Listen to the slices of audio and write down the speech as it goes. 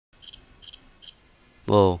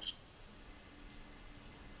Whoa.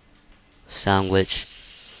 Sound glitch.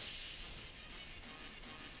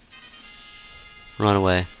 Run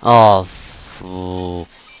away. Oh, fool.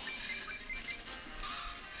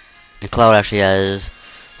 The cloud actually has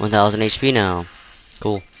 1000 HP now.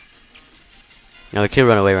 Cool. Now we could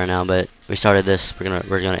run away right now, but we started this. We're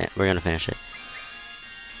gonna finish it.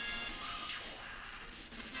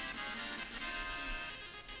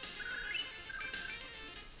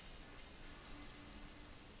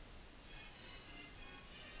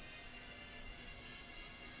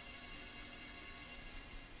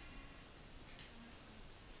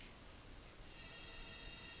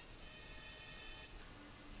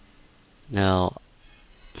 Now,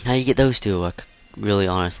 how you get those two? I really,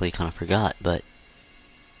 honestly, kind of forgot, but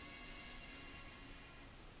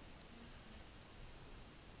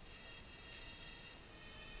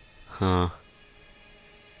huh?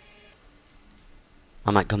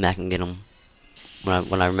 I might come back and get them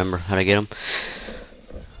when I remember how to get them.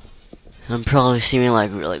 I'm probably seeming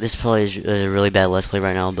like this probably is a really bad let's play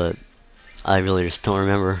right now, but I really just don't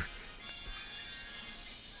remember.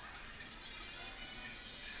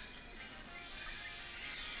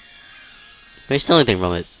 I still anything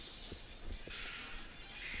from it.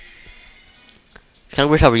 It's kind of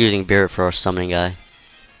weird how we're using Barret for our summoning guy.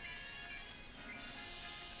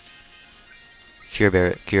 Cure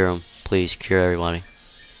Barret, cure him, please, cure everybody.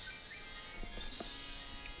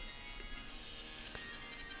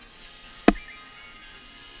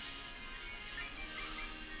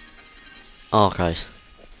 Oh Christ!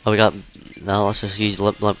 Oh, we got now. Let's just use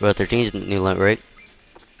 13's new limit break.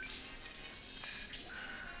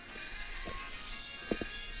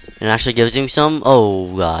 It actually gives you some.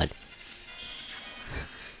 Oh God!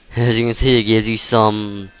 As you can see, it gives you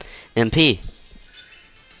some MP.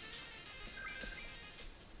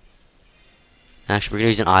 Actually, we're gonna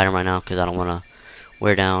use an item right now because I don't want to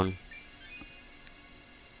wear down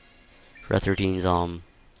Red 13's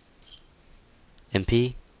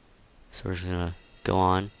MP. So we're just gonna go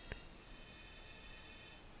on.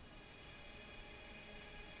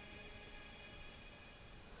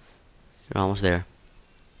 We're almost there.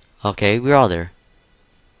 Okay, we're all there.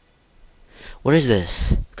 What is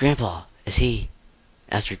this? Grandpa, is he?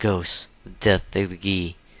 After ghosts, the death of the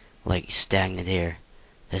Gi, like stagnant air.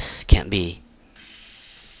 This can't be.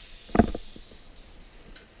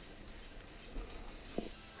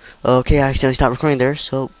 Okay, I accidentally stopped recording there,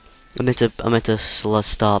 so I meant to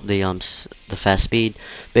stop the fast speed.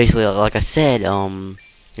 Basically, like I said,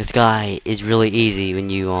 this guy is really easy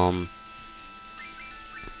when you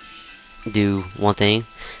do one thing.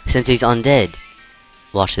 Since he's undead,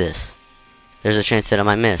 watch this. There's a chance that I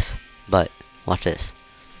might miss, but watch this.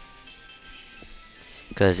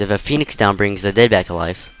 Because if a Phoenix down brings the dead back to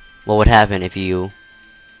life, what would happen if you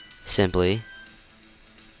simply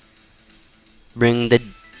bring the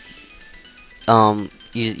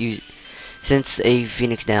you since a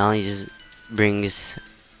Phoenix down, he just brings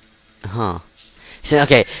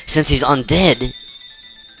okay, since he's undead,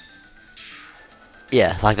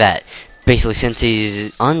 yeah, like that. Basically, since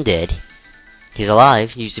he's undead, he's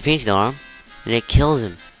alive. Use the Phoenix down on him, and it kills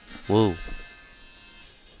him. Whoa,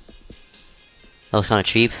 that was kind of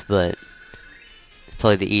cheap, but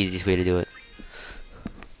probably the easiest way to do it.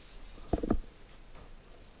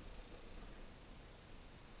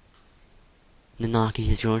 Nanaki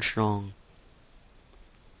has grown strong.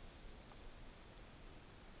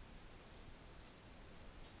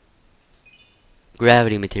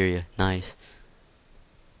 Gravity materia, nice.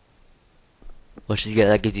 What you get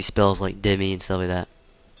that gives you spells like Demi and stuff like that.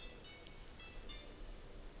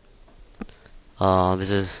 This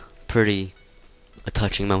is pretty a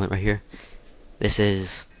touching moment right here. This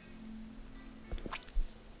is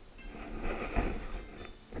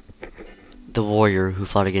the warrior who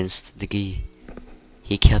fought against the Gi.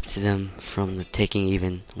 He kept them from taking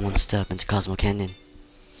even one step into Cosmo Canyon.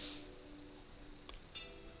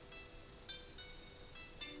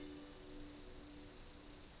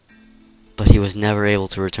 But he was never able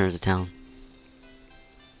to return to town.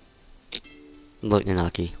 Look,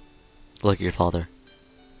 Nanaki. Look at your father.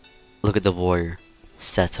 Look at the warrior,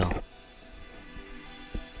 Seto.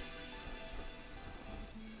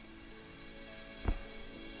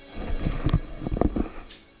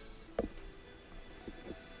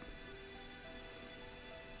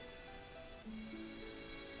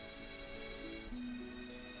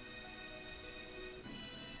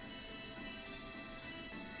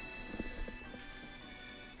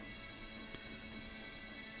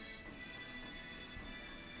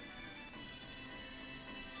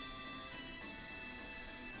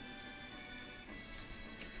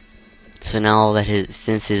 So now that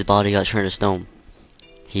since his body got turned to stone,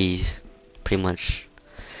 He's pretty much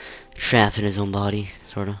trapped in his own body,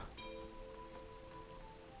 sorta.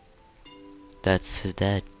 That's his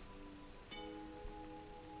dad.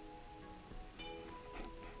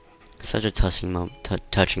 Such a touching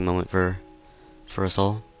moment for us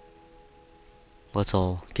all. Let's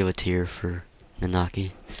all give a tear for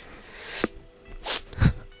Nanaki.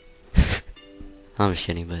 I'm just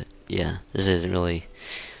kidding, but yeah, this isn't really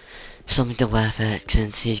something to laugh at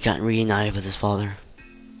since he's gotten reunited with his father.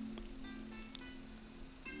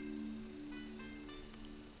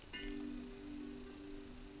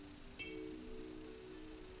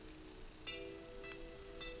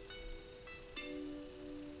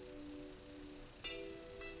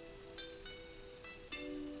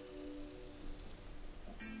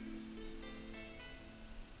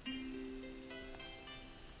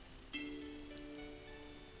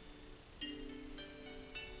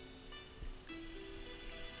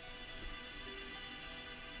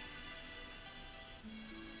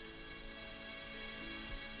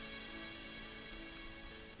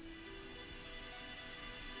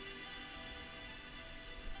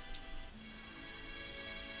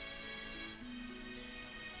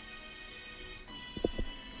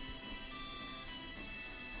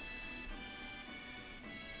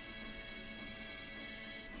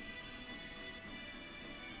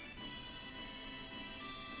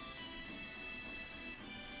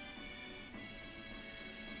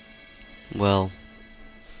 Well,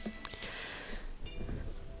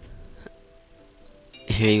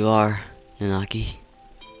 here you are, Nanaki.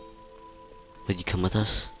 Would you come with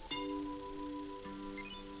us?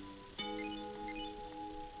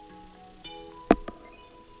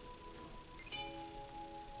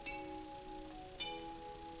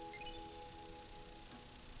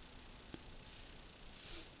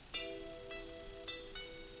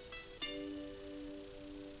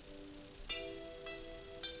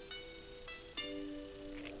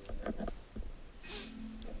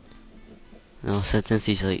 No, since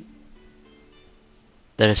he's like,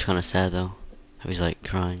 that is kind of sad though. How he's like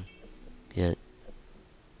crying, yet.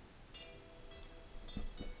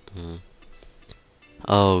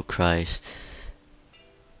 Oh Christ!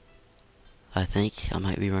 I think I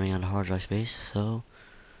might be running out of hard drive space, so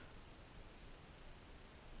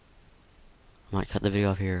I might cut the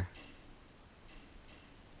video off here.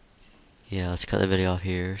 Yeah, let's cut the video off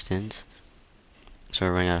here since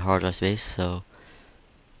we're running out of hard drive space. So,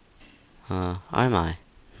 am I?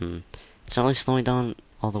 It's not really slowing down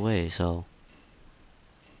all the way, so.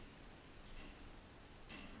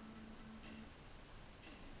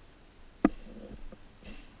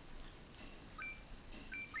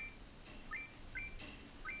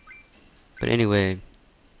 But anyway,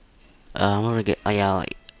 I'm gonna get. Yeah,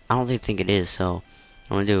 like, I don't think it is. So, what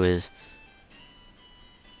I'm gonna do is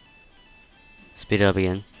speed it up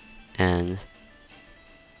again, and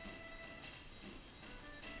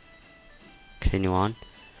continue on.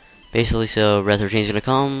 Basically, so Red 13 is gonna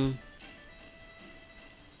come.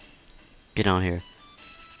 Get on here.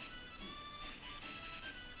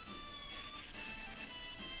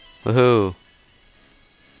 Woohoo!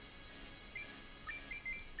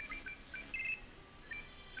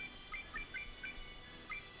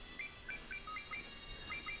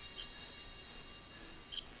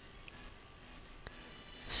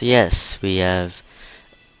 So yes, we have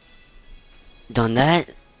done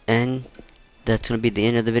that, and that's gonna be the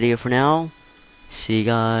end of the video for now. See you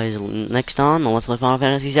guys next time on Let's Play Final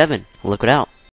Fantasy VII. Look it out.